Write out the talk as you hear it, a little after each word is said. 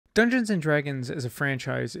Dungeons & Dragons as a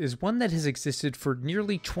franchise is one that has existed for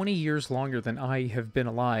nearly 20 years longer than I have been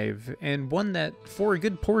alive, and one that, for a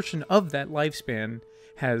good portion of that lifespan,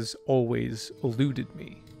 has always eluded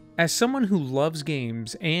me. As someone who loves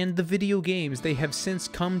games and the video games they have since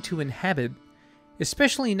come to inhabit,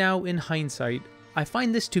 especially now in hindsight, I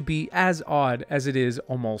find this to be as odd as it is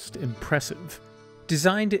almost impressive.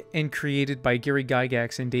 Designed and created by Gary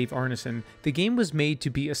Gygax and Dave Arneson, the game was made to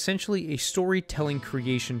be essentially a storytelling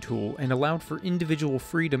creation tool and allowed for individual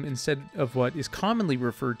freedom instead of what is commonly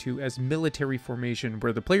referred to as military formation,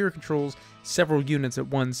 where the player controls several units at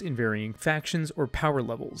once in varying factions or power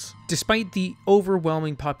levels. Despite the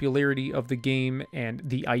overwhelming popularity of the game and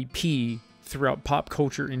the IP throughout pop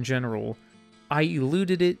culture in general, I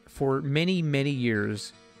eluded it for many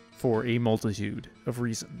years for a multitude of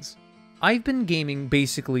reasons. I've been gaming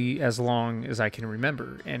basically as long as I can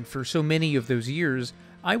remember, and for so many of those years,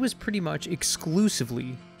 I was pretty much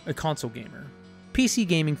exclusively a console gamer. PC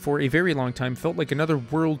gaming for a very long time felt like another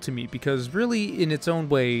world to me because really, in its own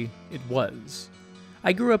way, it was.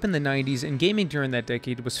 I grew up in the 90s, and gaming during that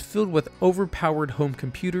decade was filled with overpowered home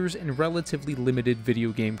computers and relatively limited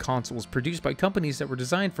video game consoles produced by companies that were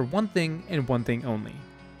designed for one thing and one thing only: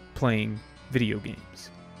 playing video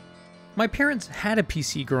games. My parents had a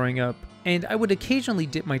PC growing up, and I would occasionally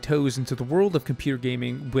dip my toes into the world of computer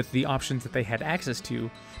gaming with the options that they had access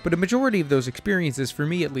to, but a majority of those experiences, for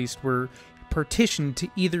me at least, were partitioned to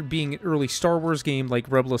either being an early Star Wars game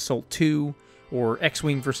like Rebel Assault 2 or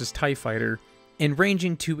X-Wing vs. TIE Fighter, and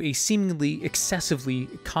ranging to a seemingly excessively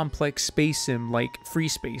complex space sim like Free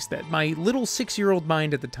Space that my little 6-year-old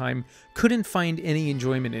mind at the time couldn't find any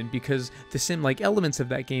enjoyment in because the sim-like elements of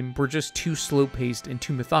that game were just too slow-paced and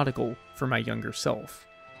too methodical for my younger self.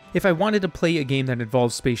 If I wanted to play a game that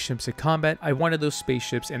involved spaceships in combat, I wanted those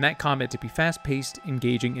spaceships and that combat to be fast-paced,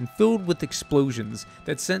 engaging, and filled with explosions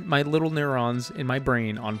that sent my little neurons in my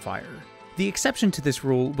brain on fire. The exception to this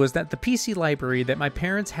rule was that the PC library that my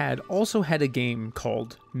parents had also had a game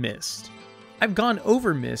called Myst. I've gone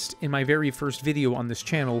over Myst in my very first video on this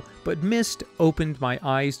channel, but Myst opened my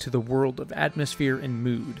eyes to the world of atmosphere and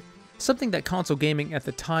mood, something that console gaming at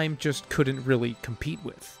the time just couldn't really compete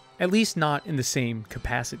with, at least not in the same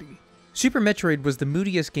capacity. Super Metroid was the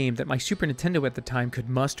moodiest game that my Super Nintendo at the time could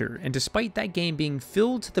muster, and despite that game being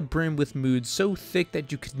filled to the brim with moods so thick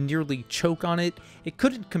that you could nearly choke on it, it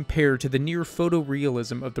couldn't compare to the near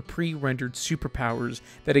photorealism of the pre-rendered superpowers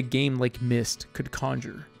that a game like Myst could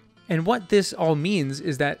conjure. And what this all means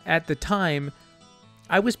is that at the time,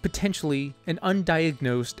 I was potentially an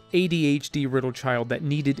undiagnosed ADHD-riddled child that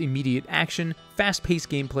needed immediate action, fast-paced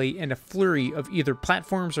gameplay, and a flurry of either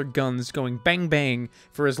platforms or guns going bang bang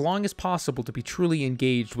for as long as possible to be truly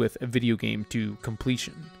engaged with a video game to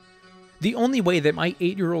completion. The only way that my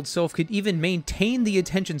 8-year-old self could even maintain the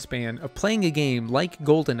attention span of playing a game like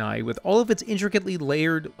GoldenEye with all of its intricately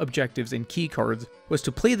layered objectives and keycards was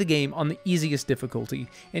to play the game on the easiest difficulty,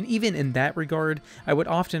 and even in that regard, I would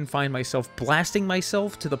often find myself blasting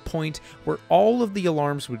myself to the point where all of the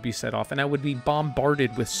alarms would be set off and I would be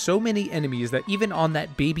bombarded with so many enemies that even on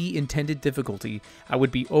that baby-intended difficulty, I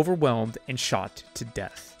would be overwhelmed and shot to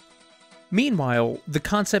death. Meanwhile, the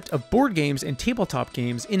concept of board games and tabletop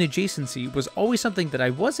games in adjacency was always something that I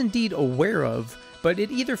was indeed aware of, but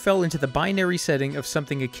it either fell into the binary setting of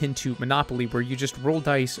something akin to Monopoly, where you just roll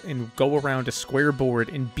dice and go around a square board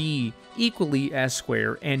and be equally as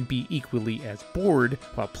square and be equally as bored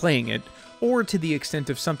while playing it, or to the extent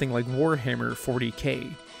of something like Warhammer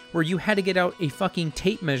 40k, where you had to get out a fucking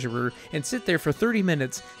tape measurer and sit there for 30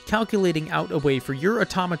 minutes calculating out a way for your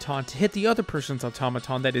automaton to hit the other person's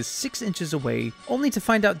automaton that is 6 inches away, only to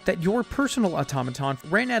find out that your personal automaton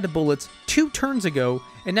ran out of bullets 2 turns ago,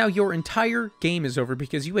 and now your entire game is over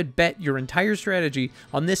because you had bet your entire strategy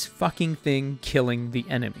on this fucking thing killing the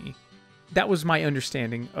enemy. That was my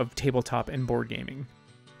understanding of tabletop and board gaming.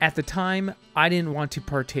 At the time, I didn't want to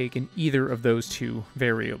partake in either of those two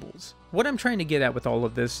variables. What I'm trying to get at with all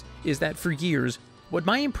of this is that for years, what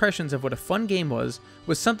my impressions of what a fun game was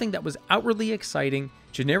something that was outwardly exciting,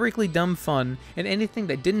 generically dumb fun, and anything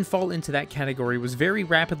that didn't fall into that category was very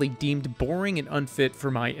rapidly deemed boring and unfit for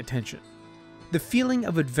my attention. The feeling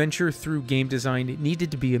of adventure through game design needed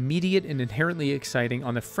to be immediate and inherently exciting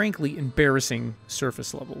on a frankly embarrassing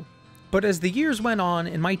surface level. But as the years went on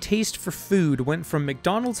and my taste for food went from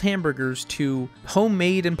McDonald's hamburgers to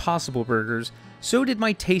homemade Impossible Burgers, so did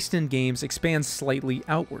my taste in games expand slightly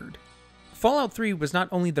outward. Fallout 3 was not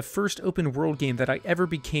only the first open world game that I ever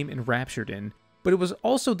became enraptured in, but it was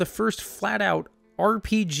also the first flat-out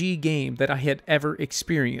RPG game that I had ever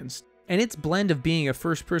experienced, and its blend of being a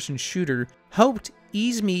first-person shooter helped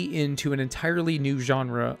ease me into an entirely new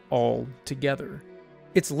genre altogether.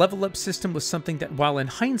 Its level up system was something that, while in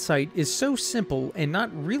hindsight, is so simple and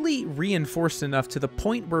not really reinforced enough to the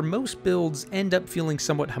point where most builds end up feeling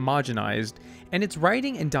somewhat homogenized, and its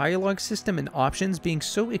writing and dialogue system and options being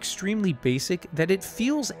so extremely basic that it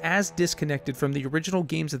feels as disconnected from the original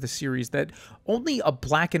games of the series that only a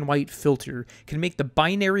black and white filter can make the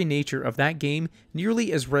binary nature of that game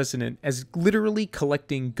nearly as resonant as literally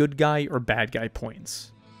collecting good guy or bad guy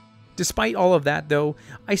points. Despite all of that though,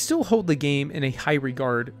 I still hold the game in a high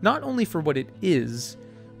regard, not only for what it is,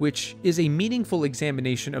 which is a meaningful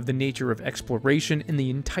examination of the nature of exploration and the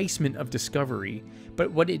enticement of discovery, but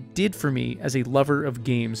what it did for me as a lover of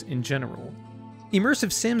games in general.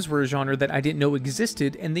 Immersive sims were a genre that I didn't know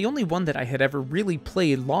existed, and the only one that I had ever really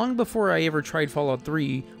played long before I ever tried Fallout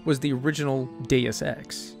 3 was the original Deus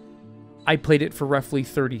Ex. I played it for roughly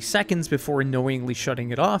 30 seconds before knowingly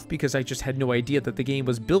shutting it off because I just had no idea that the game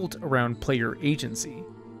was built around player agency.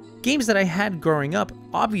 Games that I had growing up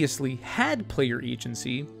obviously had player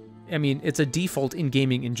agency. I mean, it's a default in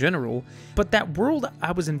gaming in general, but that world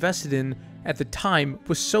I was invested in at the time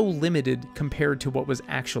was so limited compared to what was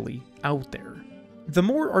actually out there. The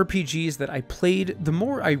more RPGs that I played, the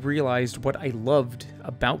more I realized what I loved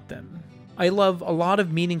about them. I love a lot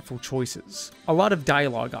of meaningful choices, a lot of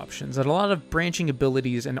dialogue options, and a lot of branching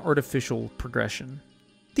abilities and artificial progression.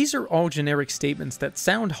 These are all generic statements that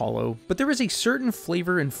sound hollow, but there is a certain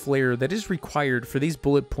flavor and flair that is required for these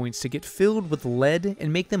bullet points to get filled with lead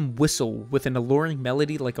and make them whistle with an alluring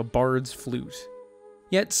melody like a bard's flute.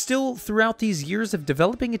 Yet still, throughout these years of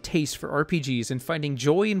developing a taste for RPGs and finding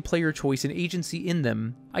joy in player choice and agency in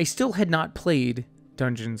them, I still had not played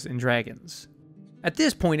Dungeons and Dragons. At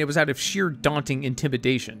this point, it was out of sheer daunting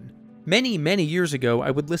intimidation. Many years ago,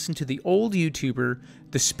 I would listen to the old YouTuber,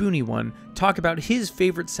 the Spoony One, talk about his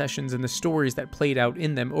favorite sessions and the stories that played out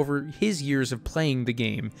in them over his years of playing the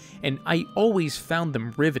game, and I always found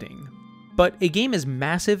them riveting. But a game as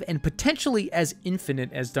massive and potentially as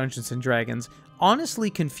infinite as Dungeons & Dragons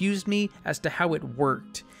honestly confused me as to how it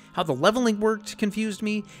worked. How the leveling worked confused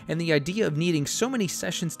me, and the idea of needing so many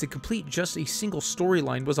sessions to complete just a single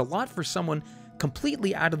storyline was a lot for someone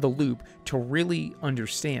completely out of the loop to really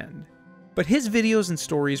understand. But his videos and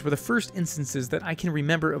stories were the first instances that I can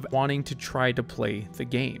remember of wanting to try to play the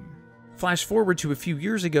game. Flash forward to a few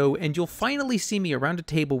years ago, and you'll finally see me around a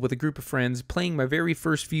table with a group of friends playing my very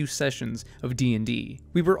first few sessions of D&D.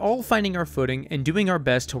 We were all finding our footing and doing our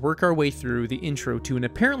best to work our way through the intro to an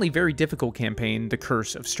apparently very difficult campaign, The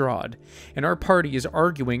Curse of Strahd, and our party is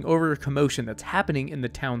arguing over a commotion that's happening in the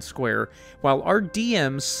town square, while our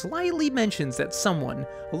DM slyly mentions that someone,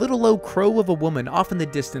 a little low crow of a woman off in the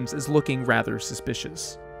distance, is looking rather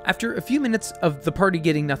suspicious. After a few minutes of the party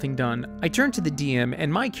getting nothing done, I turned to the DM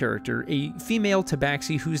and my character, a female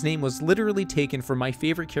tabaxi whose name was literally taken from my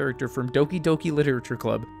favorite character from Doki Doki Literature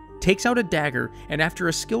Club, takes out a dagger and after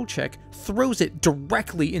a skill check, throws it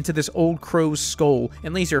directly into this old crow's skull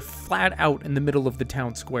and lays her flat out in the middle of the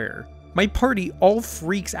town square. My party all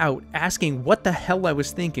freaks out, asking what the hell I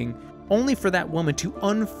was thinking, only for that woman to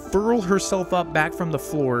unfurl herself up back from the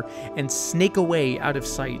floor and snake away out of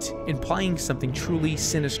sight, implying something truly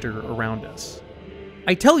sinister around us.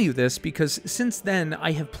 I tell you this because since then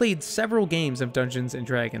I have played several games of Dungeons &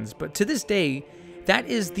 Dragons, but to this day, that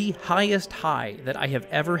is the highest high that I have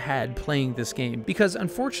ever had playing this game, because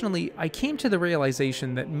unfortunately I came to the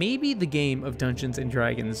realization that maybe the game of Dungeons &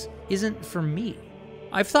 Dragons isn't for me.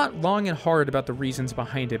 I've thought long and hard about the reasons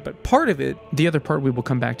behind it, but part of it, the other part we will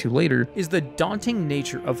come back to later, is the daunting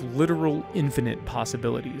nature of literal infinite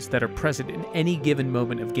possibilities that are present in any given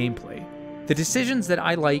moment of gameplay. The decisions that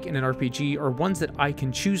I like in an RPG are ones that I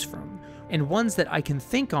can choose from, and ones that I can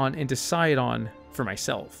think on and decide on for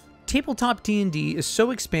myself. Tabletop D&D is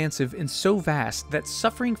so expansive and so vast that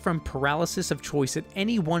suffering from paralysis of choice at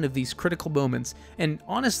any one of these critical moments, and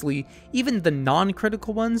honestly, even the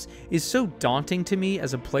non-critical ones, is so daunting to me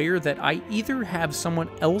as a player that I either have someone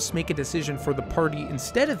else make a decision for the party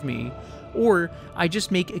instead of me, or I just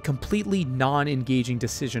make a completely non-engaging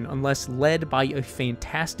decision unless led by a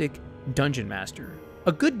fantastic dungeon master.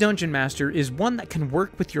 A good dungeon master is one that can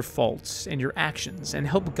work with your faults and your actions and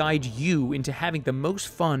help guide you into having the most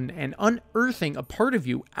fun and unearthing a part of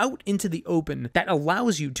you out into the open that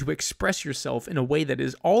allows you to express yourself in a way that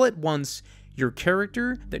is all at once your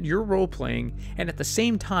character that you're role-playing and at the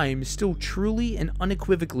same time still truly and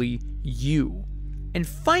unequivocally you. And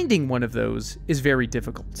finding one of those is very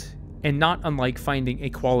difficult, and not unlike finding a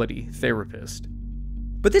quality therapist.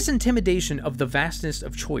 But this intimidation of the vastness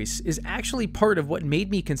of choice is actually part of what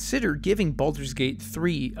made me consider giving Baldur's Gate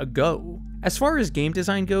 3 a go. As far as game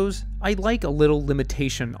design goes, I like a little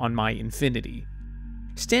limitation on my infinity.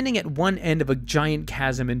 Standing at one end of a giant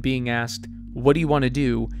chasm and being asked, "What do you want to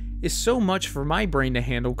do?" is so much for my brain to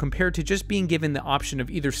handle compared to just being given the option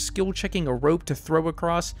of either skill checking a rope to throw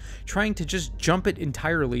across, trying to just jump it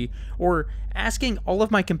entirely, or asking all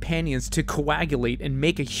of my companions to coagulate and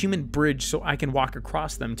make a human bridge so I can walk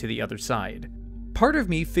across them to the other side. Part of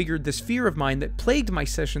me figured this fear of mine that plagued my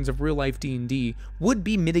sessions of real-life D&D would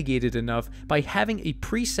be mitigated enough by having a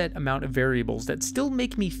preset amount of variables that still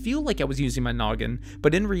make me feel like I was using my noggin,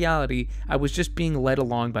 but in reality, I was just being led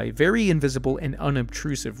along by a very invisible and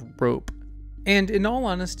unobtrusive rope. And in all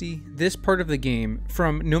honesty, this part of the game,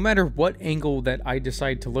 from no matter what angle that I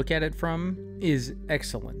decide to look at it from, is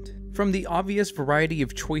excellent. From the obvious variety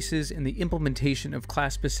of choices in the implementation of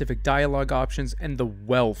class-specific dialogue options and the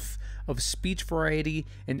wealth of speech variety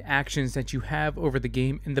and actions that you have over the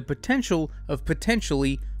game, and the potential of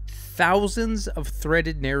potentially thousands of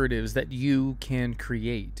threaded narratives that you can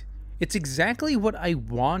create. It's exactly what I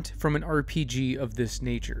want from an RPG of this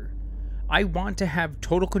nature. I want to have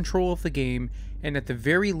total control of the game, and at the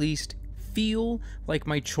very least, feel like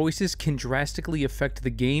my choices can drastically affect the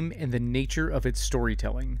game and the nature of its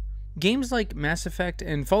storytelling. Games like Mass Effect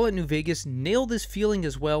and Fallout New Vegas nail this feeling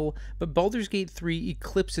as well, but Baldur's Gate 3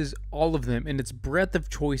 eclipses all of them in its breadth of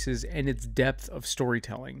choices and its depth of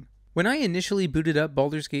storytelling. When I initially booted up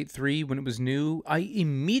Baldur's Gate 3 when it was new, I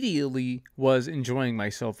immediately was enjoying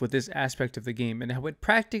myself with this aspect of the game and how it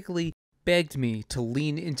practically begged me to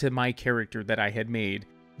lean into my character that I had made,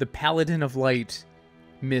 the Paladin of Light,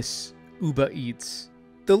 Miss Uba Eats.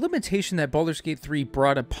 The limitation that Baldur's Gate 3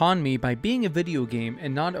 brought upon me by being a video game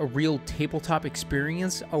and not a real tabletop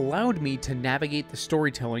experience allowed me to navigate the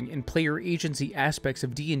storytelling and player agency aspects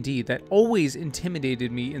of D&D that always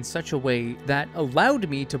intimidated me in such a way that allowed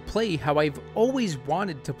me to play how I've always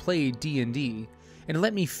wanted to play D&D, and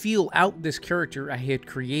let me feel out this character I had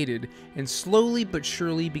created, and slowly but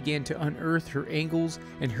surely began to unearth her angles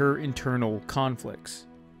and her internal conflicts.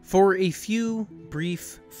 For a few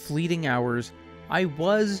brief, fleeting hours, I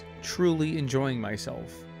was truly enjoying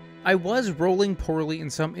myself. I was rolling poorly in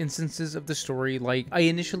some instances of the story, like I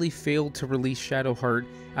initially failed to release Shadowheart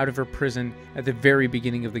out of her prison at the very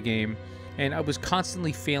beginning of the game, and I was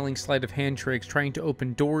constantly failing sleight of hand tricks trying to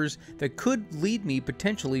open doors that could lead me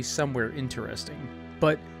potentially somewhere interesting.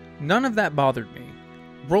 But none of that bothered me.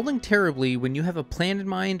 Rolling terribly when you have a plan in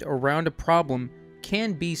mind around a problem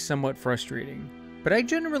can be somewhat frustrating, but I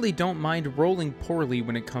generally don't mind rolling poorly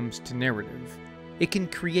when it comes to narrative. It can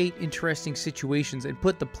create interesting situations and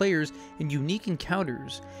put the players in unique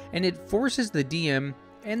encounters, and it forces the DM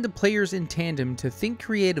and the players in tandem to think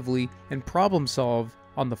creatively and problem solve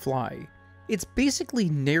on the fly. It's basically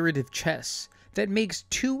narrative chess that makes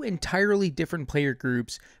two entirely different player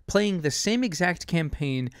groups playing the same exact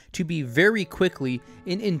campaign to be very quickly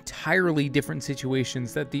in entirely different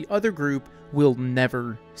situations that the other group will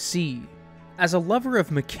never see. As a lover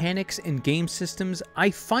of mechanics and game systems,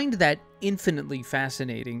 I find that infinitely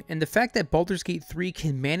fascinating, and the fact that Baldur's Gate 3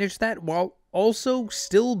 can manage that while also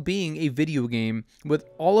still being a video game with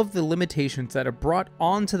all of the limitations that are brought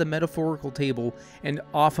onto the metaphorical table and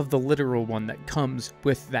off of the literal one that comes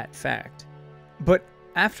with that fact. But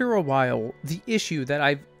after a while, the issue that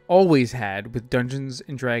I've always had with Dungeons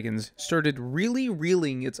 & Dragons started really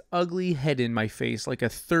reeling its ugly head in my face like a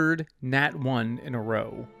third Nat 1 in a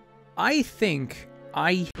row. I think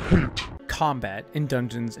I hate combat in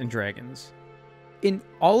Dungeons & Dragons. In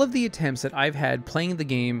all of the attempts that I've had playing the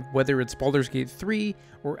game, whether it's Baldur's Gate 3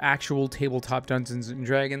 or actual tabletop Dungeons &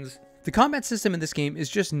 Dragons, the combat system in this game is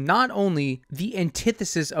just not only the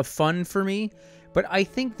antithesis of fun for me, but I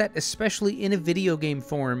think that especially in a video game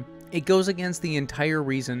form, it goes against the entire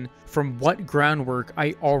reason from what groundwork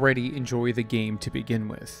I already enjoy the game to begin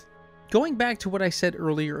with. Going back to what I said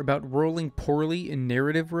earlier about rolling poorly in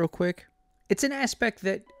narrative real quick, it's an aspect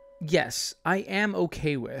that, yes, I am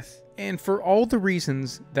okay with, and for all the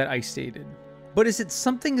reasons that I stated. But is it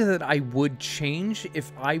something that I would change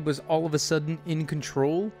if I was all of a sudden in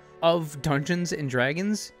control of Dungeons &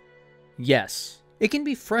 Dragons? Yes. It can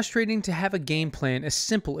be frustrating to have a game plan as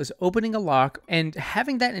simple as opening a lock and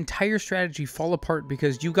having that entire strategy fall apart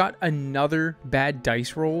because you got another bad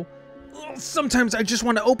dice roll. Sometimes I just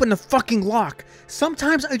want to open the fucking lock.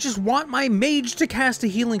 Sometimes I just want my mage to cast a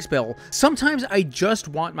healing spell. Sometimes I just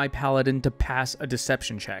want my paladin to pass a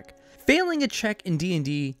deception check. Failing a check in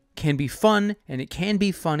D&D can be fun, and it can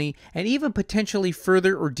be funny, and even potentially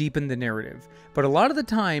further or deepen the narrative. But a lot of the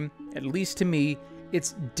time, at least to me,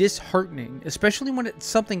 It's disheartening, especially when it's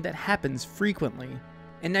something that happens frequently.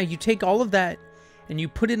 And now you take all of that and you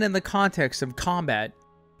put it in the context of combat,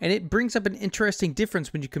 and it brings up an interesting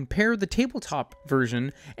difference when you compare the tabletop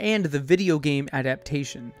version and the video game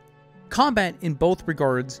adaptation. Combat, in both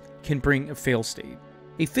regards, can bring a fail state.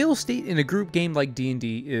 A fail state in a group game like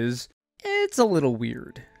D&D it's a little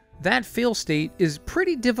weird. That fail state is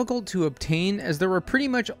pretty difficult to obtain, as there are pretty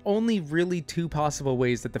much only really two possible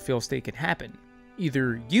ways that the fail state can happen.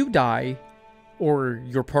 Either you die, or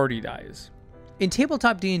your party dies. In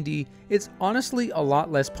tabletop D&D, it's honestly a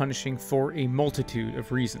lot less punishing for a multitude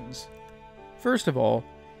of reasons. First of all,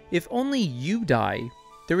 if only you die,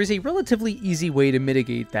 there is a relatively easy way to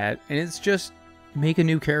mitigate that, and it's just make a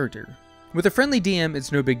new character. With a friendly DM,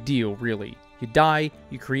 it's no big deal, really. You die,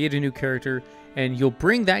 you create a new character, and you'll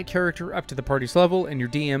bring that character up to the party's level, and your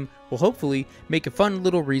DM will hopefully make a fun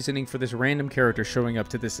little reasoning for this random character showing up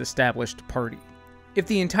to this established party. If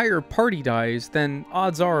the entire party dies, then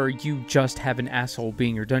odds are you just have an asshole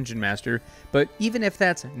being your dungeon master, but even if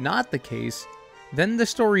that's not the case, then the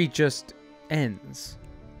story just ends.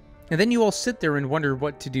 And then you all sit there and wonder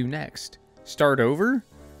what to do next. Start over?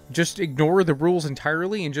 Just ignore the rules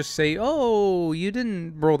entirely and just say, oh, you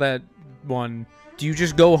didn't roll that one. Do you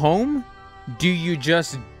just go home? Do you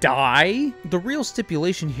just die? The real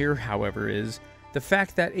stipulation here, however, is the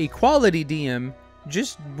fact that a quality DM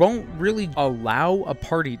just won't really allow a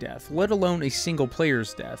party death, let alone a single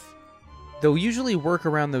player's death. They'll usually work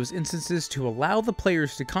around those instances to allow the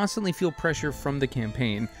players to constantly feel pressure from the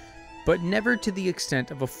campaign, but never to the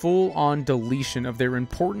extent of a full-on deletion of their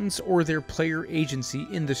importance or their player agency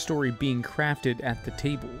in the story being crafted at the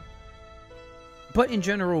table. But in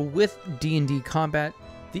general, with D&D combat,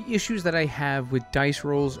 the issues that I have with dice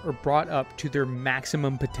rolls are brought up to their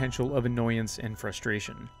maximum potential of annoyance and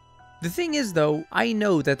frustration. The thing is, though, I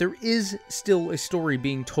know that there is still a story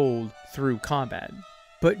being told through combat.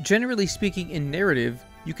 But generally speaking, in narrative,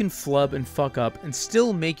 you can flub and fuck up and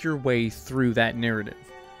still make your way through that narrative.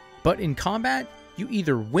 But in combat, you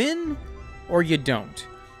either win or you don't.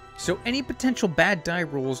 So any potential bad die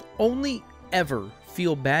rolls only ever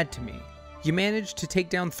feel bad to me. You manage to take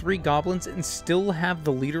down 3 goblins and still have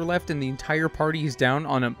the leader left and the entire party is down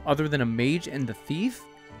on other than a mage and the thief?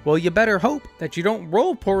 Well, you better hope that you don't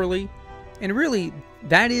roll poorly. And really,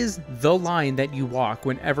 that is the line that you walk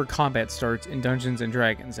whenever combat starts in Dungeons &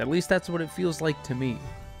 Dragons. At least that's what it feels like to me.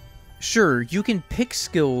 Sure, you can pick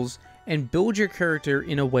skills and build your character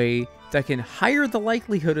in a way that can higher the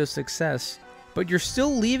likelihood of success, but you're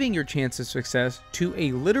still leaving your chance of success to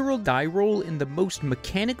a literal die roll in the most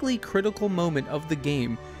mechanically critical moment of the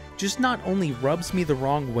game. Just not only rubs me the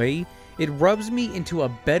wrong way, it rubs me into a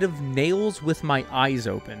bed of nails with my eyes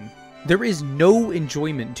open. There is no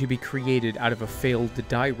enjoyment to be created out of a failed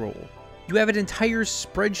die roll. You have an entire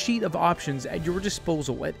spreadsheet of options at your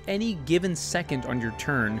disposal at any given second on your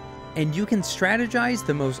turn, and you can strategize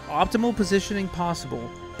the most optimal positioning possible,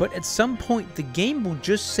 but at some point the game will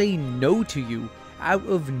just say no to you out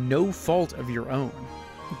of no fault of your own.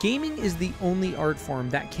 Gaming is the only art form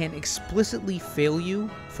that can explicitly fail you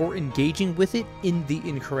for engaging with it in the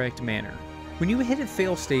incorrect manner. When you hit a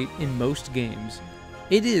fail state in most games,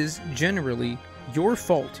 it is generally your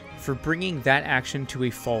fault for bringing that action to a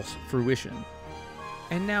false fruition.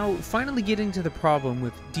 And now, finally getting to the problem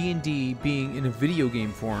with D&D being in a video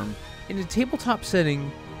game form, in a tabletop setting,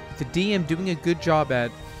 with the DM doing a good job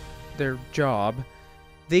at their job,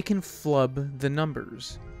 they can flub the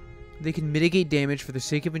numbers. They can mitigate damage for the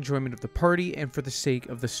sake of enjoyment of the party and for the sake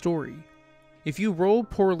of the story. If you roll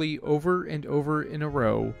poorly over and over in a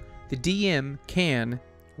row, the DM can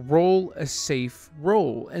roll a safe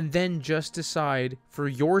roll and then just decide for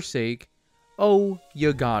your sake, oh,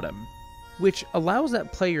 you got him. Which allows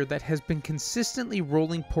that player that has been consistently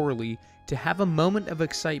rolling poorly to have a moment of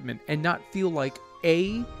excitement and not feel like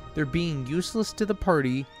A, they're being useless to the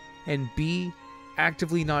party, and B,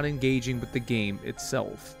 actively not engaging with the game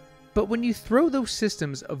itself. But when you throw those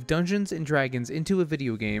systems of Dungeons & Dragons into a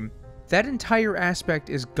video game, that entire aspect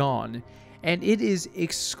is gone, and it is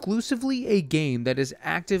exclusively a game that is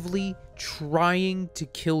actively trying to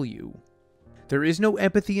kill you. There is no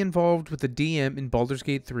empathy involved with the DM in Baldur's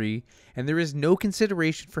Gate 3, and there is no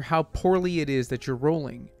consideration for how poorly it is that you're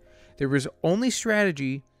rolling. There is only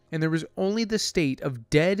strategy, and there is only the state of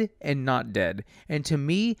dead and not dead, and to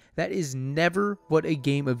me, that is never what a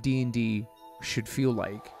game of D&D should feel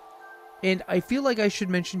like. And I feel like I should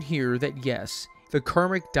mention here that yes, the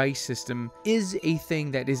karmic dice system is a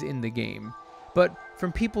thing that is in the game, but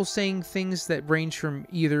from people saying things that range from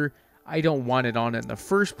either I don't want it on in the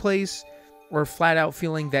first place, or flat out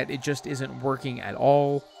feeling that it just isn't working at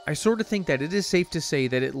all, I sort of think that it is safe to say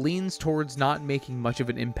that it leans towards not making much of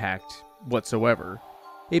an impact whatsoever.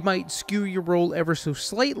 It might skew your roll ever so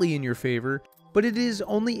slightly in your favor, but it is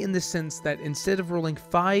only in the sense that instead of rolling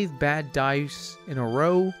 5 bad dice in a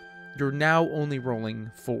row, you're now only rolling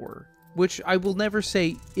 4. Which I will never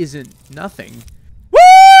say isn't nothing. Woo!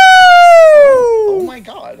 Oh my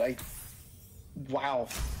god, wow.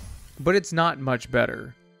 But it's not much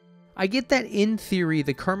better. I get that in theory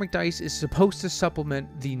the karmic dice is supposed to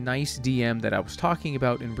supplement the nice DM that I was talking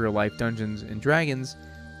about in real life Dungeons and Dragons,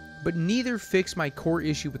 but neither fix my core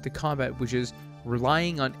issue with the combat, which is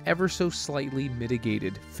relying on ever so slightly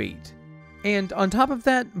mitigated fate. And on top of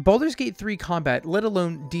that, Baldur's Gate 3 combat, let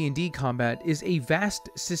alone D&D combat, is a vast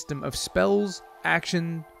system of spells,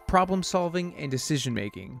 action, problem solving, and decision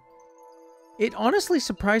making. It honestly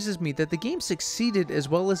surprises me that the game succeeded as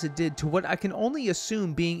well as it did to what I can only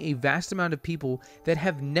assume being a vast amount of people that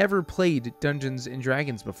have never played Dungeons and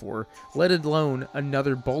Dragons before, let alone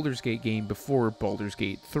another Baldur's Gate game before Baldur's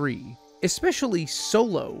Gate 3. Especially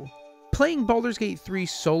solo. Playing Baldur's Gate 3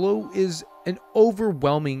 solo is an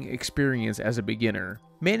overwhelming experience as a beginner.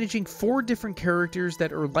 Managing 4 different characters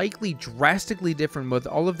that are likely drastically different with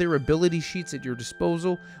all of their ability sheets at your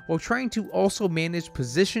disposal, while trying to also manage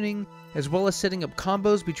positioning, as well as setting up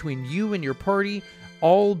combos between you and your party,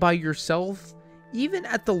 all by yourself, even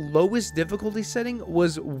at the lowest difficulty setting,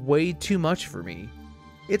 was way too much for me.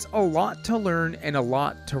 It's a lot to learn and a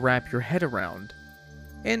lot to wrap your head around.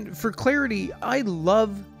 And for clarity, I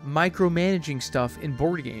love micromanaging stuff in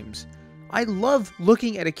board games. I love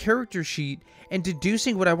looking at a character sheet and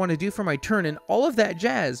deducing what I want to do for my turn and all of that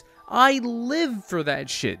jazz. I live for that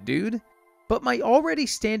shit, dude. But my already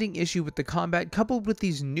standing issue with the combat, coupled with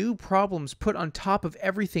these new problems put on top of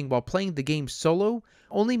everything while playing the game solo,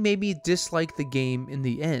 only made me dislike the game in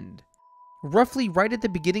the end. Roughly right at the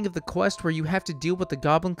beginning of the quest where you have to deal with the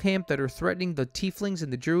goblin camp that are threatening the tieflings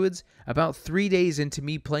and the druids, about 3 days into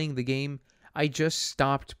me playing the game, I just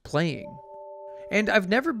stopped playing. And I've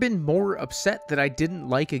never been more upset that I didn't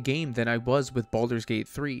like a game than I was with Baldur's Gate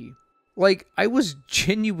 3. Like, I was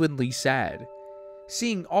genuinely sad.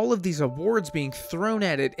 Seeing all of these awards being thrown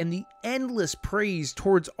at it and the endless praise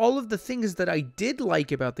towards all of the things that I did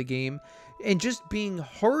like about the game, and just being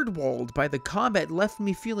hardwalled by the combat left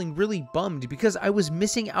me feeling really bummed because I was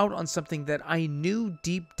missing out on something that I knew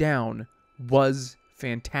deep down was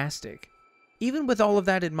fantastic. Even with all of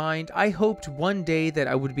that in mind, I hoped one day that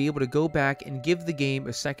I would be able to go back and give the game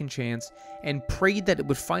a second chance and prayed that it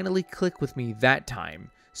would finally click with me that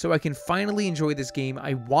time, so I can finally enjoy this game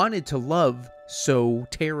I wanted to love so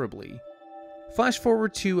terribly. Flash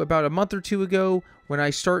forward to about a month or 2 ago when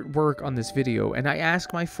I start work on this video and I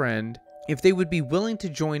ask my friend if they would be willing to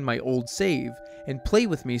join my old save and play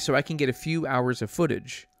with me so I can get a few hours of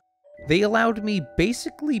footage. They allowed me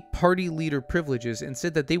basically party leader privileges and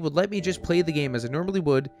said that they would let me just play the game as I normally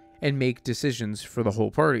would and make decisions for the whole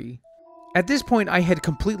party. At this point, I had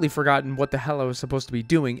completely forgotten what the hell I was supposed to be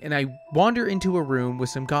doing, and I wander into a room with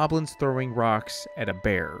some goblins throwing rocks at a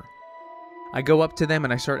bear. I go up to them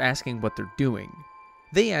and I start asking what they're doing.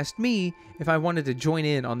 They asked me if I wanted to join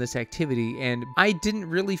in on this activity, and I didn't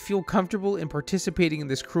really feel comfortable in participating in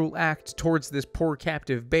this cruel act towards this poor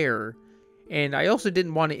captive bear. And I also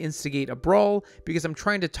didn't want to instigate a brawl because I'm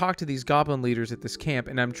trying to talk to these goblin leaders at this camp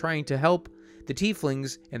and I'm trying to help the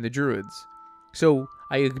tieflings and the druids. So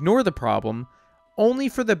I ignore the problem, only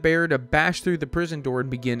for the bear to bash through the prison door and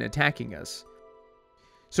begin attacking us.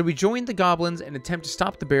 So we join the goblins and attempt to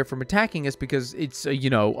stop the bear from attacking us because it's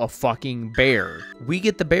a fucking bear. We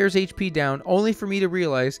get the bear's HP down only for me to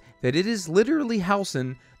realize that it is literally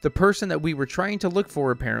Halsin, the person that we were trying to look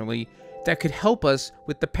for apparently, that could help us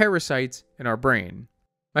with the parasites in our brain.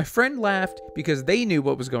 My friend laughed because they knew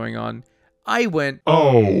what was going on. I went,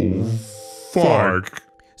 "Oh, fuck."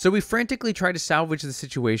 So we frantically try to salvage the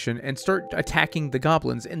situation and start attacking the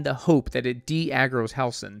goblins in the hope that it de-aggroes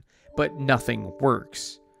Halsin, but nothing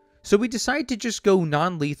works. So we decide to just go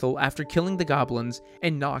non-lethal after killing the goblins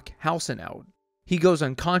and knock Halsin out. He goes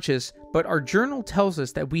unconscious, but our journal tells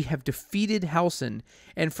us that we have defeated Halsin,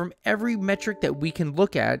 and from every metric that we can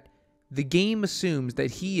look at, the game assumes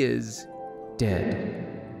that he is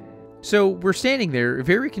dead. So we're standing there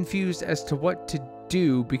very confused as to what to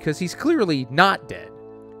do because he's clearly not dead.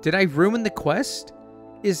 Did I ruin the quest?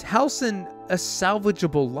 Is Halsin a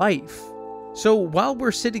salvageable life? So while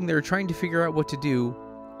we're sitting there trying to figure out what to do,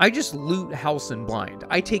 I just loot Halsin blind.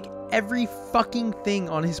 I take every fucking thing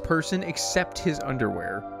on his person except his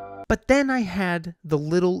underwear. But then I had the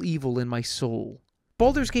little evil in my soul.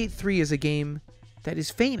 Baldur's Gate 3 is a game that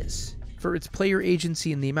is famous for its player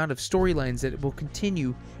agency and the amount of storylines that it will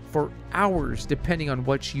continue for hours depending on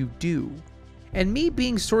what you do. And me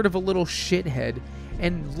being sort of a little shithead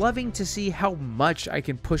and loving to see how much I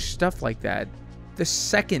can push stuff like that, the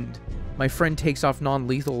second my friend takes off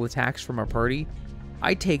non-lethal attacks from our party,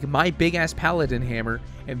 I take my big-ass paladin hammer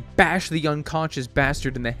and bash the unconscious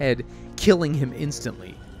bastard in the head, killing him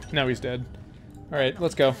instantly. Now he's dead. Alright,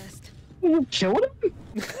 let's go. You killed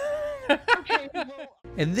him? Okay, well...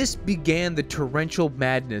 And this began the torrential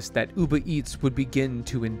madness that Uber Eats would begin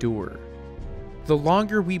to endure. The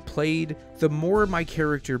longer we played, the more my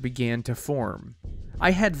character began to form.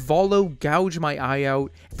 I had Volo gouge my eye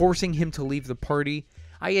out, forcing him to leave the party.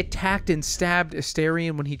 I attacked and stabbed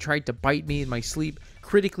Asterion when he tried to bite me in my sleep,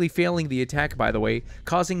 critically failing the attack, by the way,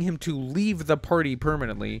 causing him to leave the party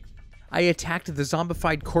permanently. I attacked the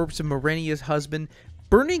zombified corpse of Morenia's husband,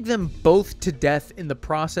 burning them both to death in the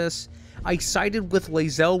process. I sided with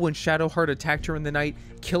Lae'zel when Shadowheart attacked her in the night,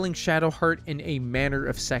 killing Shadowheart in a matter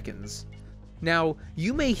of seconds. Now,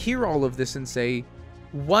 you may hear all of this and say,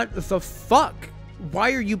 what the fuck?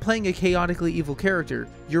 Why are you playing a chaotically evil character?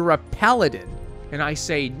 You're a paladin. And I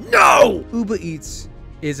say, no! Uber Eats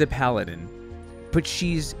is a paladin, but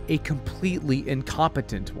she's a completely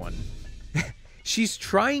incompetent one. She's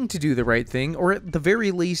trying to do the right thing, or at the very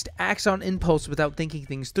least, acts on impulse without thinking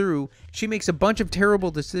things through. She makes a bunch of terrible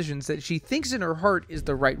decisions that she thinks in her heart is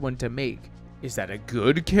the right one to make. Is that a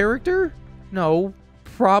good character? No,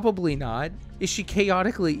 probably not. Is she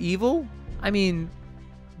chaotically evil? I mean,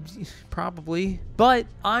 probably. But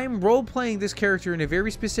I'm role-playing this character in a very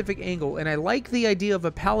specific angle, and I like the idea of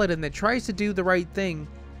a paladin that tries to do the right thing,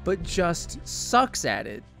 but just sucks at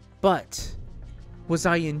it. But was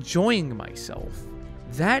I enjoying myself?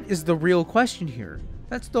 That is the real question here.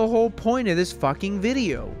 That's the whole point of this fucking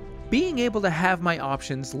video. Being able to have my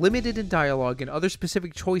options limited in dialogue and other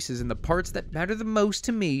specific choices in the parts that matter the most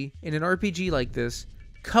to me in an RPG like this,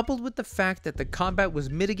 coupled with the fact that the combat was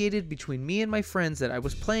mitigated between me and my friends that I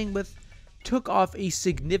was playing with, took off a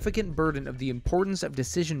significant burden of the importance of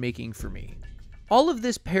decision making for me. All of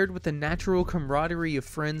this paired with the natural camaraderie of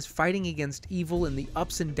friends fighting against evil and the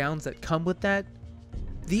ups and downs that come with that,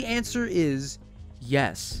 the answer is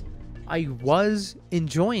yes, I was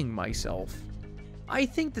enjoying myself. I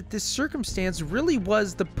think that this circumstance really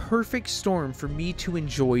was the perfect storm for me to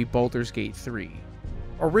enjoy Baldur's Gate 3.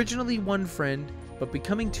 Originally one friend, but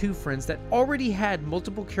becoming two friends that already had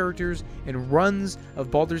multiple characters and runs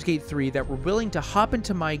of Baldur's Gate 3 that were willing to hop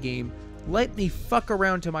into my game, let me fuck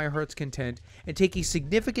around to my heart's content, and take a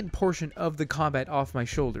significant portion of the combat off my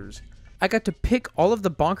shoulders. I got to pick all of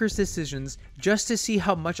the bonkers decisions just to see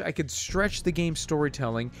how much I could stretch the game's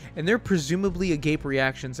storytelling, and their presumably agape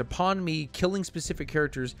reactions upon me killing specific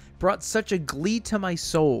characters brought such a glee to my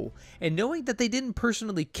soul, and knowing that they didn't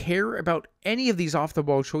personally care about any of these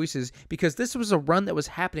off-the-wall choices because this was a run that was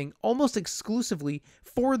happening almost exclusively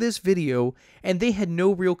for this video, and they had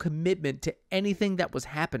no real commitment to anything that was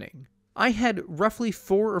happening. I had roughly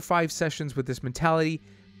 4 or 5 sessions with this mentality,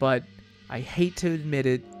 but I hate to admit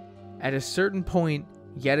it, at a certain point,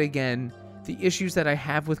 yet again, the issues that I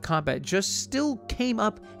have with combat just still came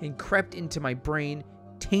up and crept into my brain,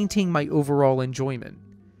 tainting my overall enjoyment.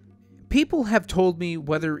 People have told me,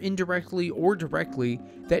 whether indirectly or directly,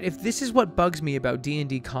 that if this is what bugs me about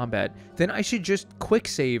D&D combat, then I should just quick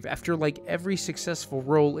save after like every successful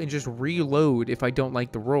roll and just reload if I don't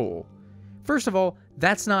like the roll. First of all,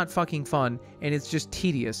 that's not fucking fun, and it's just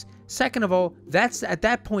tedious. Second of all, that's at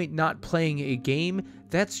that point not playing a game,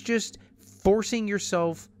 that's just forcing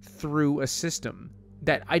yourself through a system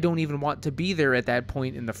that I don't even want to be there at that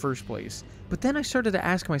point in the first place. But then I started to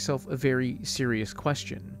ask myself a very serious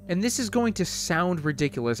question. And this is going to sound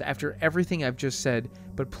ridiculous after everything I've just said,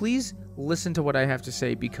 but please listen to what I have to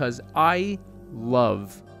say because I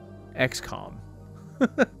love XCOM.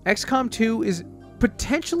 XCOM 2 is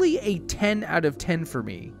potentially a 10 out of 10 for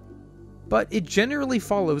me, but it generally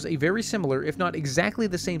follows a very similar, if not exactly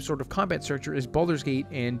the same sort of combat structure as Baldur's Gate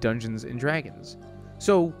and Dungeons & Dragons.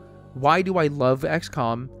 So why do I love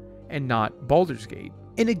XCOM and not Baldur's Gate?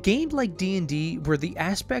 In a game like D&D, where the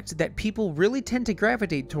aspect that people really tend to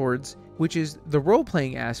gravitate towards, which is the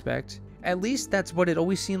role-playing aspect, at least that's what it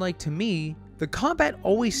always seemed like to me, the combat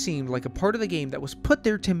always seemed like a part of the game that was put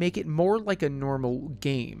there to make it more like a normal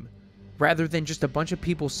game, rather than just a bunch of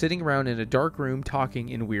people sitting around in a dark room talking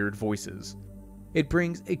in weird voices. It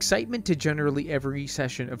brings excitement to generally every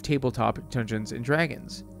session of tabletop Dungeons &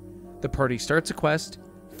 Dragons. The party starts a quest,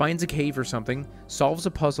 finds a cave or something, solves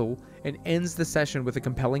a puzzle, and ends the session with a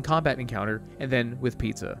compelling combat encounter, and then with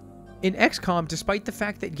pizza. In XCOM, despite the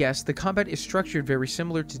fact that yes, the combat is structured very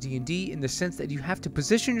similar to D&D in the sense that you have to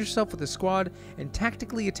position yourself with a squad and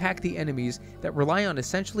tactically attack the enemies that rely on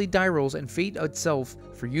essentially die rolls and fate itself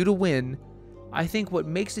for you to win, I think what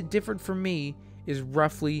makes it different for me is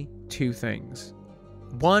roughly two things.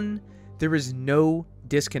 One, there is no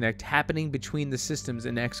disconnect happening between the systems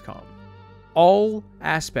in XCOM. All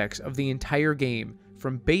aspects of the entire game,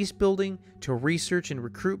 from base building to research and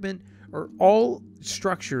recruitment, are all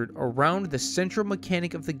structured around the central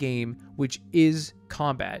mechanic of the game, which is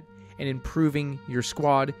combat, and improving your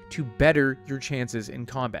squad to better your chances in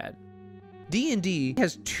combat. D&D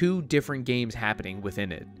has two different games happening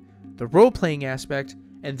within it, the role-playing aspect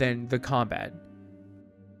and then the combat.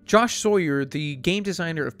 Josh Sawyer, the game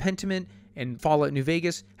designer of Pentiment and Fallout New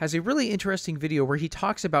Vegas, has a really interesting video where he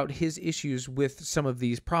talks about his issues with some of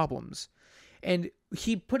these problems. And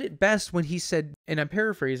he put it best when he said, and I'm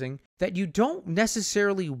paraphrasing, that you don't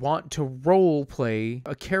necessarily want to role play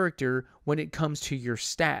a character when it comes to your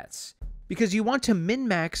stats, because you want to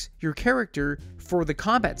min-max your character for the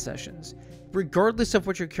combat sessions, regardless of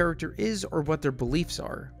what your character is or what their beliefs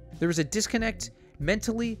are. There is a disconnect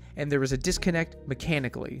mentally and there is a disconnect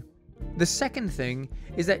mechanically. The second thing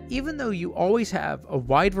is that even though you always have a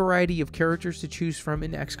wide variety of characters to choose from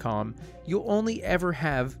in XCOM, you'll only ever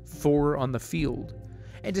have 4 on the field.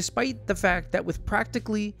 And despite the fact that with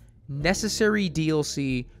practically necessary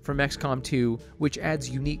DLC from XCOM 2, which adds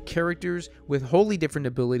unique characters with wholly different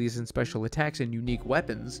abilities and special attacks and unique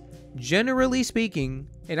weapons, generally speaking,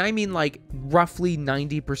 and I mean like roughly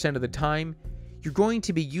 90% of the time, you're going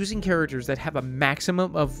to be using characters that have a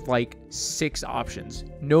maximum of like 6 options,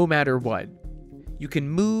 no matter what. You can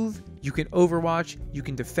move, you can overwatch, you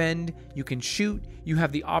can defend, you can shoot, you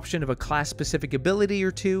have the option of a class-specific ability or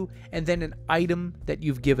 2, and then an item that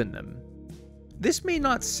you've given them. This may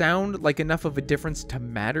not sound like enough of a difference to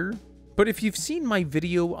matter, but if you've seen my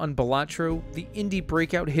video on Balatro, the indie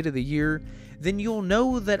breakout hit of the year, then you'll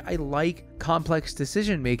know that I like complex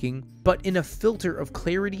decision making, but in a filter of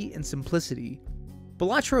clarity and simplicity.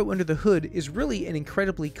 Balatro Under the Hood is really an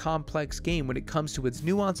incredibly complex game when it comes to its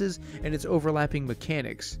nuances and its overlapping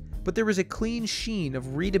mechanics, but there is a clean sheen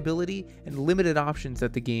of readability and limited options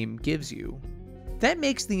that the game gives you. That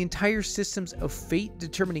makes the entire systems of fate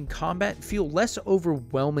determining combat feel less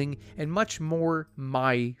overwhelming and much more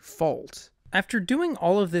my fault. After doing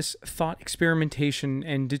all of this thought experimentation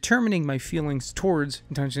and determining my feelings towards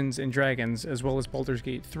Dungeons & Dragons as well as Baldur's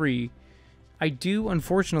Gate 3, I do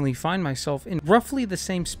unfortunately find myself in roughly the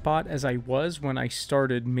same spot as I was when I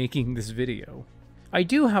started making this video. I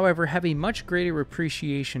do, however, have a much greater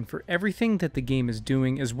appreciation for everything that the game is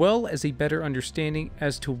doing, as well as a better understanding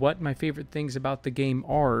as to what my favorite things about the game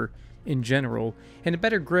are in general, and a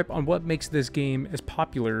better grip on what makes this game as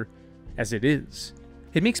popular as it is.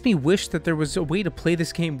 It makes me wish that there was a way to play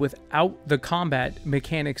this game without the combat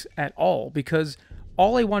mechanics at all, because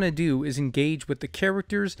all I want to do is engage with the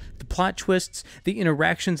characters, the plot twists, the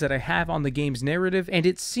interactions that I have on the game's narrative, and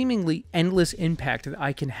its seemingly endless impact that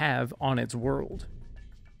I can have on its world.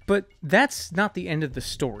 But that's not the end of the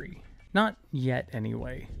story. Not yet,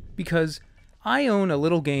 anyway. Because I own a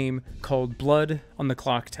little game called Blood on the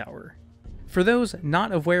Clock Tower. For those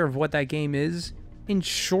not aware of what that game is, in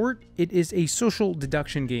short, it is a social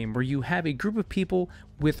deduction game where you have a group of people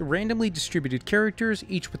with randomly distributed characters,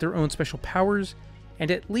 each with their own special powers, and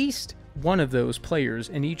at least one of those players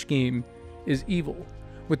in each game is evil,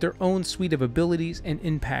 with their own suite of abilities and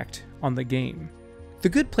impact on the game. The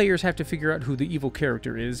good players have to figure out who the evil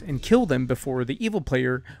character is and kill them before the evil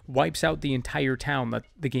player wipes out the entire town that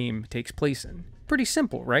the game takes place in. Pretty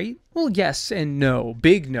simple, right? Well, yes and no.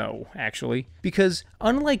 Big no, actually. Because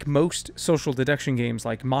unlike most social deduction games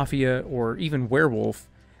like Mafia or even Werewolf,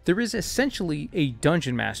 there is essentially a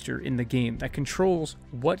dungeon master in the game that controls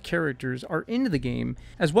what characters are in the game,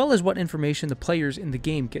 as well as what information the players in the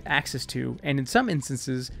game get access to, and in some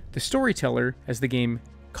instances, the storyteller, as the game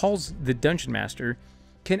calls the dungeon master,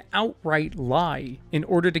 can outright lie in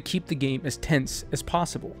order to keep the game as tense as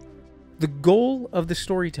possible. The goal of the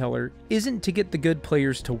storyteller isn't to get the good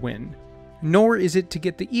players to win, nor is it to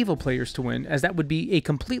get the evil players to win, as that would be a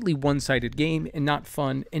completely one-sided game and not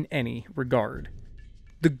fun in any regard.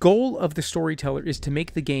 The goal of the storyteller is to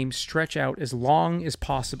make the game stretch out as long as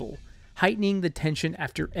possible, heightening the tension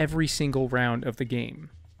after every single round of the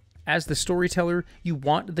game. As the storyteller, you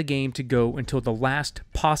want the game to go until the last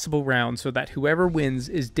possible round so that whoever wins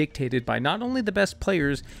is dictated by not only the best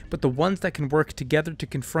players, but the ones that can work together to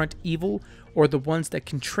confront evil, or the ones that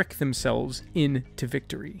can trick themselves into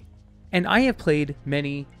victory. And I have played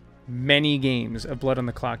many, many games of Blood on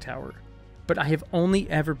the Clock Tower, but I have only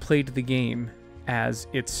ever played the game as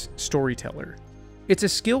its storyteller. It's a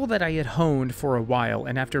skill that I had honed for a while,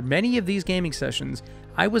 and after many of these gaming sessions,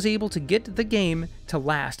 I was able to get the game to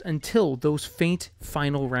last until those faint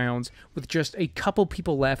final rounds with just a couple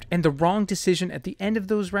people left, and the wrong decision at the end of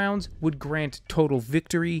those rounds would grant total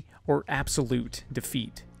victory or absolute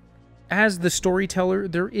defeat. As the storyteller,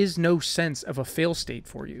 there is no sense of a fail state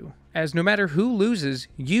for you, as no matter who loses,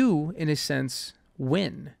 you, in a sense,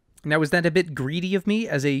 win. Now, is that a bit greedy of me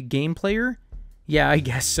as a game player? Yeah, I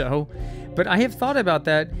guess so. But I have thought about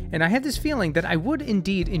that, and I have this feeling that I would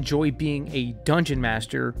indeed enjoy being a dungeon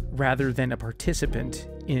master rather than a participant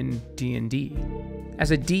in D&D.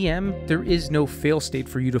 As a DM, there is no fail state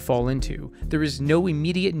for you to fall into. There is no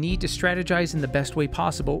immediate need to strategize in the best way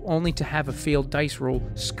possible, only to have a failed dice roll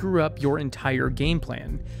screw up your entire game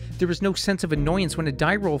plan. There is no sense of annoyance when a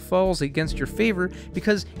die roll falls against your favor,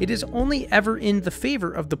 because it is only ever in the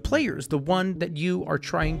favor of the players, the one that you are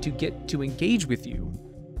trying to get to engage with you.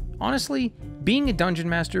 Honestly, being a dungeon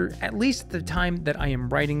master, at least at the time that I am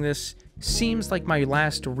writing this, seems like my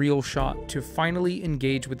last real shot to finally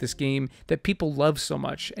engage with this game that people love so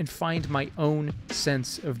much and find my own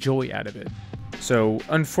sense of joy out of it. So,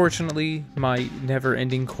 unfortunately, my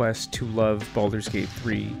never-ending quest to love Baldur's Gate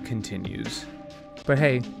 3 continues. But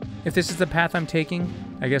hey, if this is the path I'm taking,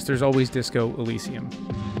 I guess there's always Disco Elysium.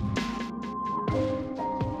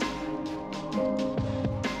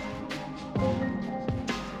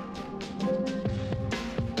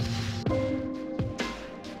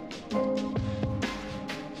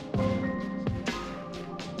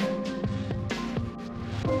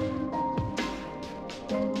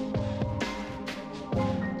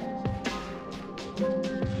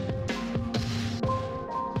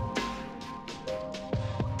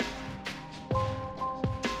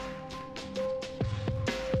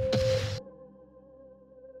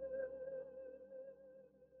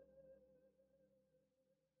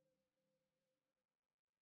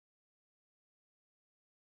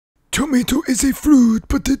 Tomato is a fruit,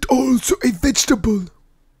 but it's also a vegetable.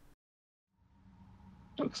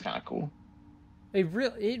 Looks kind of cool. It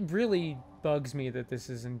really bugs me that this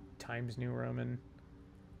is in Times New Roman.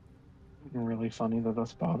 Really funny that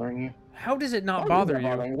that's bothering you. How does it not Why bother is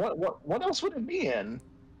that you? bothering? What else would it be in?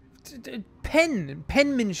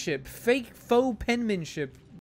 Penmanship, faux penmanship.